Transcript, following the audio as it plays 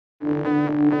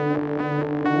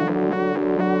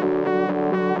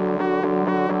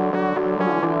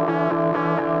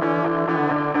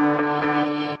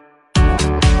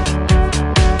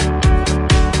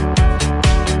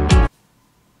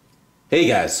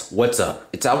guys, what's up?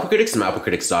 It's AppleCritics from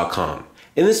AppleCritics.com.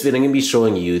 In this video, I'm going to be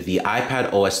showing you the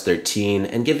iPad OS 13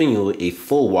 and giving you a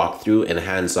full walkthrough and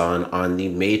hands-on on the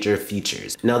major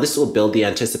features. Now, this will build the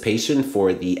anticipation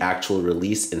for the actual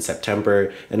release in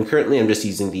September, and currently I'm just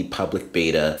using the public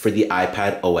beta for the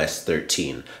iPad OS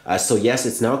 13. So yes,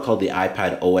 it's now called the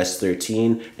iPad OS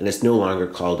 13, and it's no longer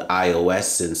called iOS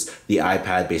since the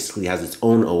iPad basically has its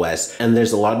own OS, and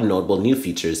there's a lot of notable new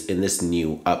features in this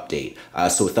new update.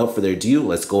 So without further ado,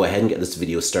 let's go ahead and get this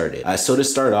video started. So to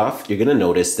start off, you're going to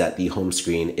notice that the home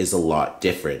screen is a lot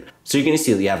different. So you're going to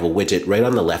see that you have a widget right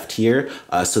on the left here.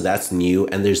 So that's new,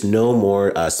 and there's no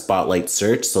more spotlight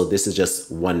search. So this is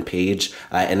just one page.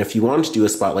 And if you want to do a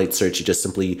spotlight search, you just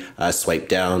simply swipe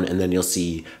down, and then you'll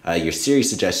see your Siri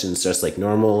suggestions just like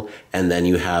normal. And then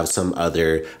you have some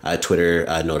other Twitter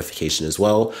notification as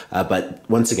well. But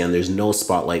once again, there's no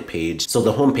spotlight page. So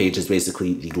the home page is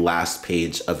basically the last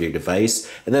page of your device.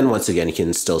 And then once again, you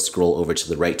can still scroll over to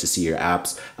the right to see your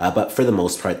apps. But for the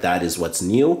most part, that is what's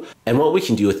new. And what we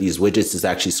can do with these widgets is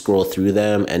actually scroll through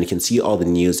them, and you can see all the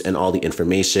news and all the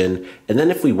information. And then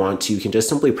if we want to, you can just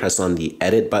simply press on the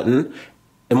edit button.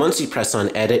 And once you press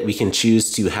on edit, we can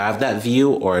choose to have that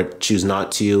view or choose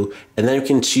not to. And then we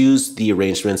can choose the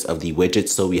arrangements of the widgets.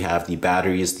 So we have the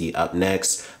batteries, the up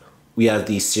next. We have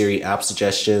the Siri app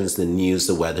suggestions, the news,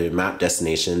 the weather, map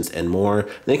destinations, and more.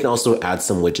 Then you can also add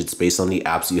some widgets based on the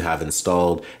apps you have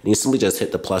installed. And you simply just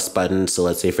hit the plus button. So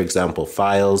let's say, for example,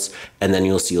 files, and then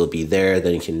you'll see it'll be there.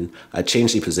 Then you can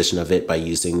change the position of it by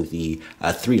using the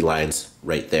three lines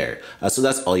right there. So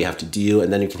that's all you have to do.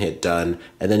 And then you can hit done,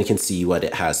 and then you can see what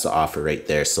it has to offer right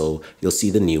there. So you'll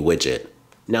see the new widget.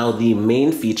 Now, the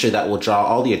main feature that will draw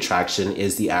all the attraction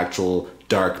is the actual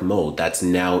dark mode that's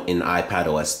now in iPad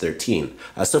OS 13.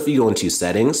 So if you go into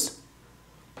settings,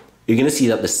 you're going to see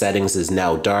that the settings is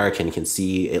now dark, and you can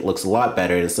see it looks a lot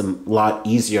better and it's a lot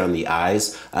easier on the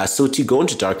eyes. So to go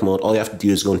into dark mode, all you have to do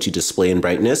is go into display and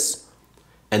brightness,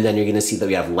 and then you're going to see that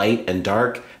we have light and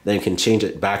dark. Then you can change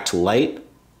it back to light.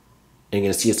 And you're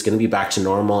going to see it's going to be back to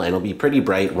normal, and it'll be pretty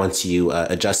bright once you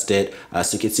adjust it.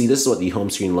 So you can see this is what the home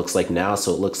screen looks like now.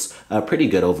 So it looks pretty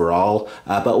good overall.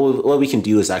 But what we can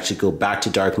do is actually go back to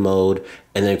dark mode,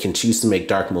 and then we can choose to make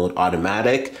dark mode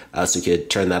automatic. So you could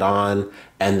turn that on.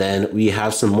 And then we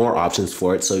have some more options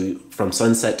for it. So from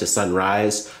sunset to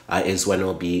sunrise is when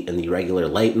it'll be in the regular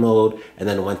light mode. And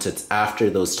then once it's after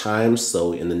those times,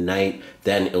 so in the night,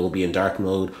 then it will be in dark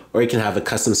mode. Or you can have a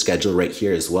custom schedule right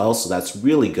here as well. So that's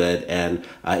really good. And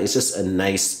it's just a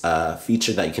nice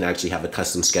feature that you can actually have a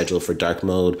custom schedule for dark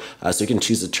mode. So you can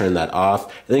choose to turn that off.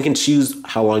 And then you can choose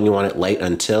how long you want it light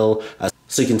until.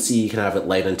 So you can see you can have it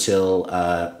light until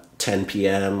 10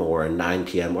 p.m. or 9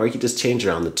 p.m. or you can just change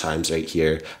around the times right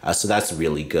here. So that's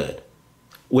really good.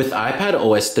 With iPad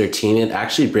OS 13, it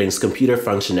actually brings computer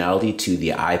functionality to the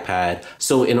iPad.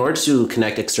 So in order to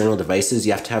connect external devices,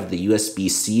 you have to have the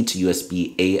USB-C to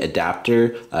USB-A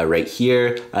adapter right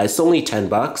here. It's only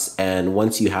 $10, and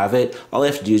once you have it, all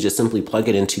you have to do is just simply plug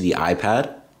it into the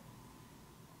iPad.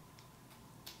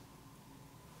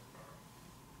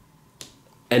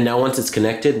 And now once it's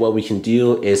connected, what we can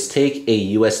do is take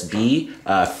a USB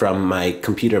from my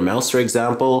computer mouse, for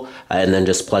example, and then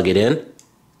just plug it in.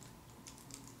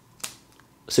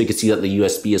 So you can see that the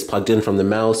USB is plugged in from the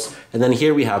mouse. And then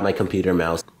here we have my computer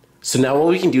mouse. So now what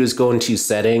we can do is go into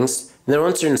settings. And then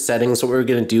once you're in settings, what we're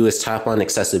going to do is tap on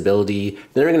accessibility.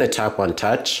 Then we're going to tap on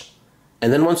touch.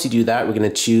 And then once you do that, we're going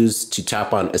to choose to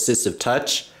tap on assistive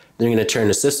touch. Then you're going to turn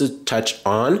assistive touch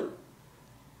on.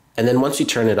 And then once you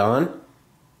turn it on,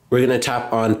 we're going to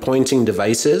tap on pointing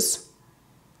devices,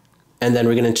 and then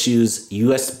we're going to choose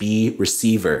USB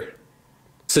receiver.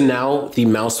 So now the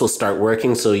mouse will start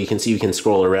working, so you can see we can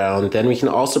scroll around. Then we can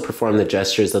also perform the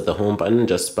gestures of the home button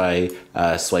just by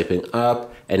swiping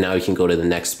up, and now we can go to the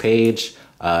next page,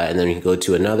 and then we can go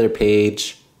to another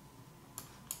page.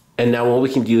 And now what we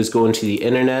can do is go into the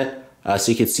internet, so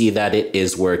you can see that it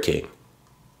is working.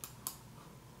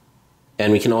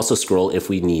 And we can also scroll if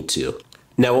we need to.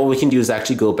 Now what we can do is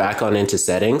actually go back on into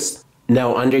settings.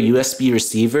 Now under USB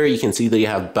receiver, you can see that you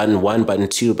have button 1, button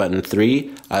 2, button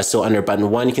 3. So under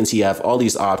button 1, you can see you have all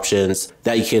these options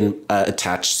that you can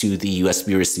attach to the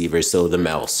USB receiver, so the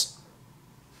mouse.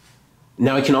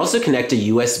 Now you can also connect a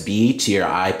USB to your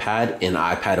iPad in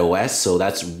iPad OS, so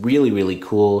that's really, really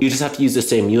cool. You just have to use the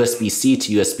same USB-C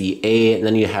to USB-A, and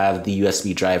then you have the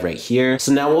USB drive right here.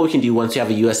 So now what we can do once you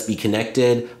have a USB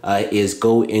connected is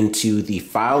go into the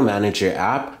File Manager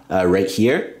app right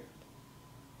here.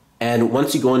 And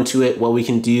once you go into it, what we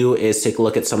can do is take a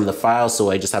look at some of the files.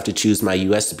 So I just have to choose my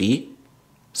USB.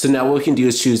 So now what we can do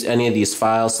is choose any of these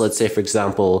files. So let's say, for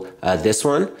example, this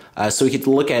one. So we could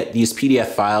look at these PDF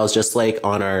files just like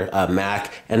on our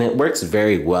Mac, and it works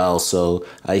very well. So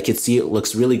you can see it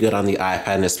looks really good on the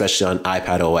iPad, and especially on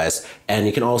iPad OS. And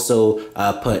you can also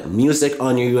put music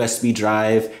on your USB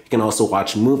drive. You can also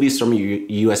watch movies from your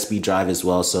USB drive as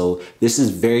well. So this is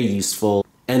very useful.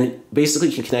 And basically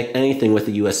you can connect anything with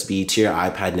a USB to your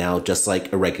iPad now, just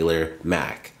like a regular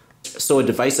Mac. So a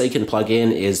device that you can plug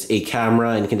in is a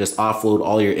camera, and you can just offload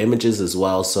all your images as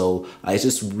well. So it's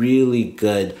just really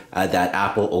good that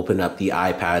Apple opened up the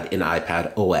iPad in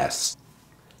iPad OS.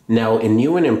 Now, a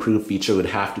new and improved feature would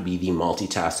have to be the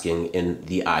multitasking in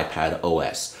the iPad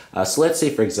OS. So let's say,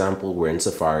 for example, we're in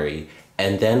Safari,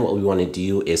 and then what we want to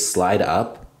do is slide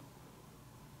up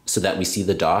so that we see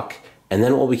the dock. And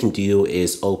then what we can do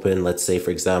is open, let's say,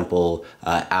 for example,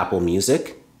 Apple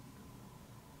Music.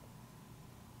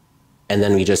 And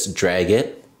then we just drag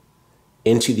it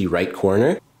into the right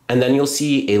corner. And then you'll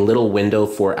see a little window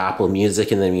for Apple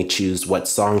Music, and then we choose what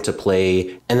song to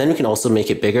play. And then we can also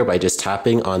make it bigger by just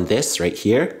tapping on this right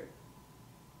here.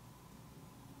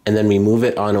 And then we move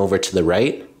it on over to the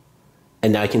right.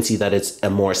 And now I can see that it's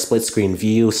a more split screen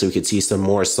view, so we could see some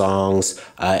more songs,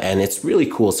 and it's really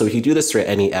cool. So we can do this for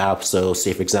any app. So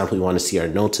say, for example, we want to see our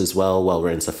notes as well while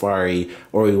we're in Safari,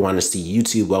 or we want to see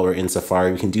YouTube while we're in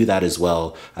Safari, we can do that as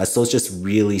well. So it's just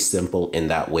really simple in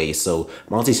that way. So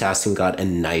multitasking got a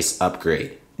nice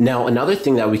upgrade. Now, another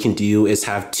thing that we can do is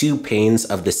have two panes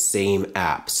of the same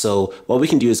app. So what we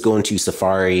can do is go into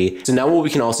Safari. So now what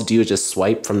we can also do is just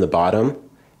swipe from the bottom.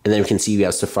 And then we can see we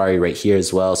have Safari right here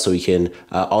as well, so we can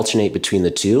alternate between the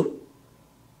two.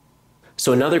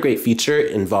 So another great feature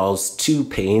involves two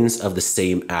panes of the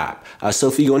same app. So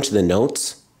if we go into the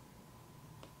notes,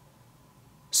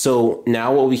 so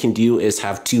now what we can do is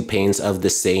have two panes of the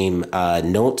same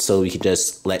note, so we can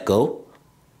just let go.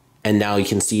 And now you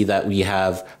can see that we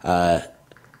have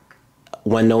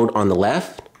one note on the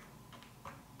left,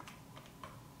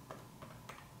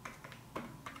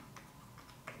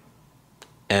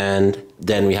 and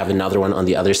then we have another one on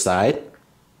the other side.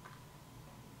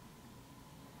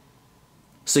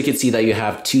 So you can see that you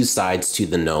have two sides to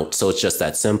the note, so it's just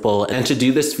that simple. And to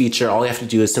do this feature, all you have to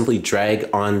do is simply drag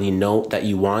on the note that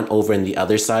you want over in the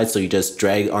other side. So you just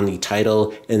drag on the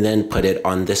title and then put it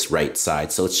on this right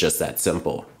side. So it's just that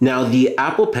simple. Now, the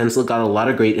Apple Pencil got a lot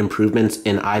of great improvements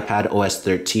in iPad OS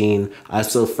 13.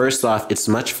 So first off, it's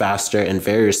much faster and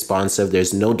very responsive.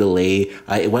 There's no delay.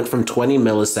 It went from 20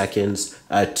 milliseconds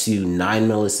to 9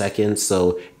 milliseconds.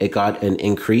 So it got an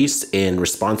increase in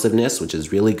responsiveness, which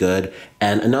is really good.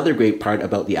 And another great part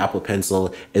about the Apple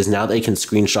Pencil is now that you can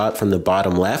screenshot from the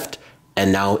bottom left,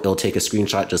 and now it'll take a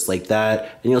screenshot just like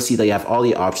that. And you'll see that you have all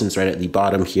the options right at the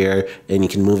bottom here, and you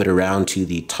can move it around to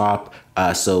the top.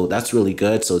 So that's really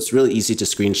good. So it's really easy to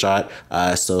screenshot.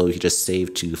 So you just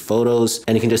save to photos,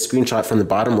 and you can just screenshot from the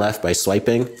bottom left by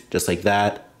swiping just like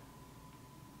that.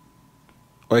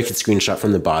 Or you can screenshot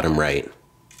from the bottom right,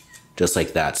 just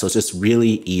like that. So it's just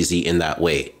really easy in that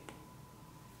way.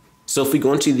 So if we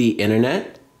go into the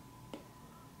internet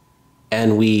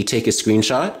and we take a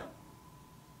screenshot,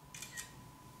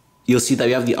 you'll see that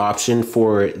we have the option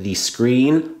for the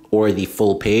screen or the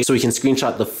full page. So we can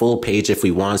screenshot the full page if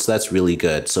we want. So that's really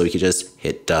good. So we can just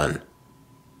hit done.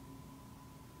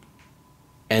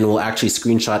 And we'll actually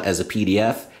screenshot as a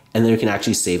PDF, and then we can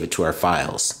actually save it to our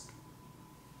files.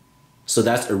 So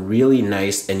that's a really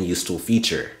nice and useful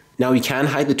feature. Now we can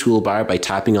hide the toolbar by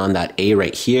tapping on that A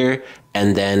right here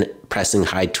and then pressing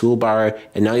hide toolbar,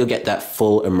 and now you'll get that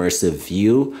full immersive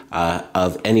view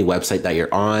of any website that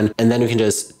you're on. And then we can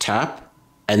just tap,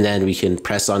 and then we can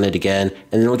press on it again,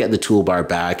 and then we'll get the toolbar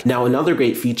back. Now, another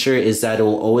great feature is that it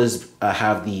will always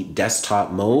have the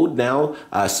desktop mode now,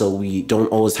 so we don't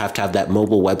always have to have that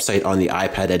mobile website on the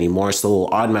iPad anymore, so it will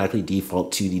automatically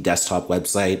default to the desktop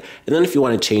website. And then if you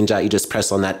want to change that, you just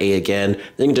press on that A again,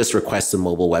 then you just request a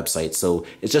mobile website. So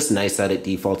it's just nice that it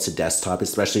defaults to desktop,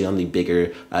 especially on the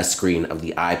bigger screen of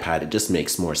the iPad. It just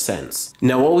makes more sense.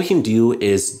 Now, what we can do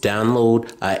is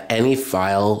download any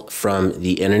file from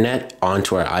the internet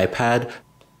onto our iPad.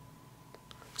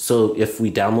 So if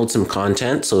we download some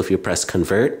content, so if you press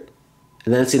convert,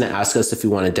 and then it's going to ask us if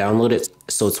we want to download it.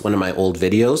 So it's one of my old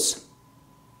videos.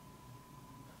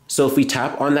 So if we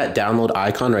tap on that download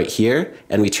icon right here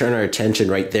and we turn our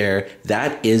attention right there,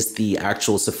 that is the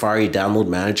actual Safari Download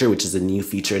Manager, which is a new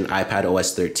feature in iPad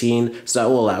OS 13. So that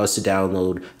will allow us to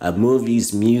download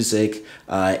movies, music,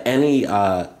 any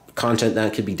content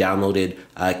that could be downloaded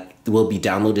will be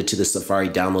downloaded to the Safari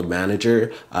download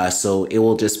manager. So it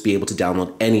will just be able to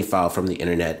download any file from the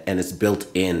internet, and it's built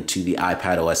into the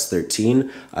iPad OS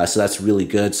 13. So that's really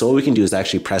good. So what we can do is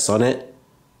actually press on it.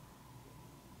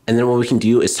 And then what we can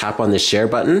do is tap on the share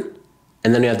button.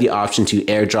 And then we have the option to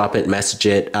airdrop it, message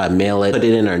it, mail it, put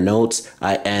it in our notes,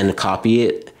 and copy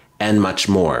it, and much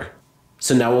more.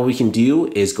 So now what we can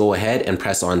do is go ahead and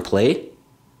press on play.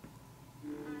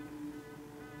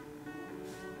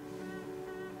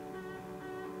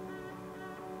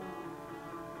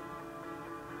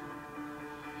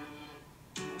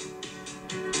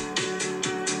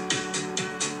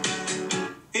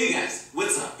 Hey guys,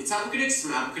 what's up? It's AppleCritics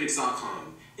from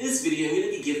AppleCritics.com. In this video, I'm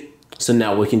going to be giving... So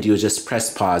now what we can do is just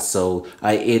press pause. So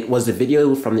it was a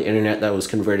video from the internet that was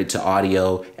converted to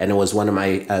audio, and it was one of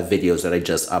my videos that I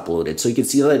just uploaded. So you can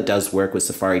see that it does work with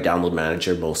Safari Download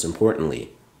Manager most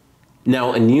importantly.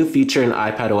 Now a new feature in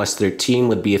iPad OS 13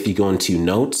 would be if you go into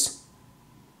Notes.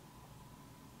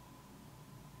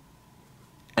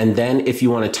 And then if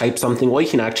you want to type something, what you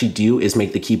can actually do is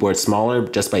make the keyboard smaller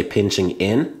just by pinching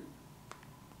in.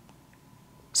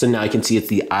 So now you can see it's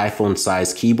the iPhone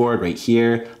size keyboard right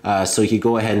here. So you can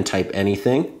go ahead and type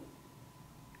anything.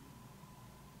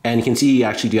 And you can see you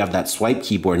actually do have that swipe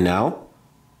keyboard now.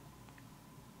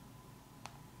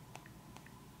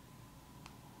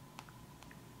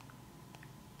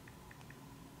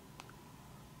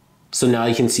 So now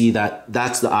you can see that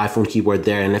that's the iPhone keyboard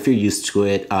there. And if you're used to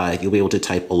it, you'll be able to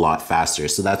type a lot faster.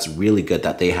 So that's really good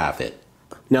that they have it.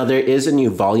 Now there is a new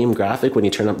volume graphic. When you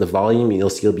turn up the volume, you'll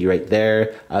see it'll be right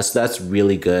there. So that's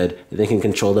really good. And they can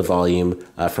control the volume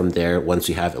from there once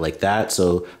you have it like that.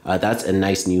 So that's a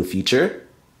nice new feature.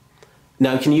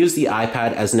 Now you can use the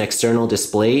iPad as an external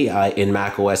display in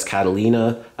macOS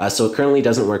Catalina. So it currently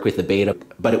doesn't work with the beta,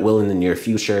 but it will in the near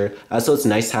future. So it's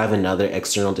nice to have another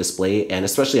external display, and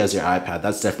especially as your iPad,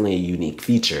 that's definitely a unique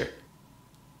feature.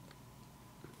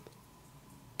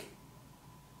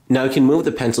 Now you can move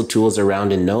the pencil tools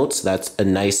around in Notes. That's a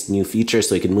nice new feature,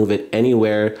 so you can move it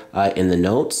anywhere in the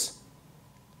Notes.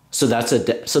 So that's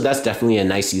definitely a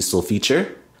nice useful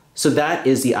feature. So that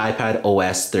is the iPad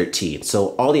OS 13.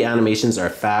 So all the animations are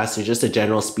fast. They're just a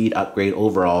general speed upgrade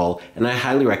overall, and I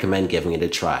highly recommend giving it a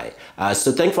try.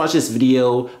 So thanks for watching this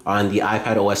video on the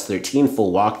iPad OS 13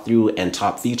 full walkthrough and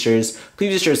top features.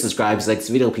 Please be sure to subscribe, like this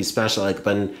video, please smash the like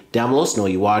button down below so know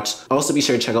you watched. Also be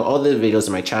sure to check out all the videos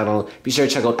on my channel. Be sure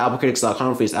to check out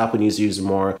AppleCritics.com for these Apple news reviews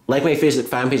more. Like my Facebook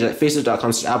fan page at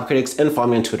facebook.com/AppleCritics, and follow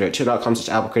me on Twitter at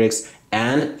twitter.com/AppleCritics.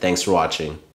 And thanks for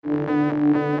watching.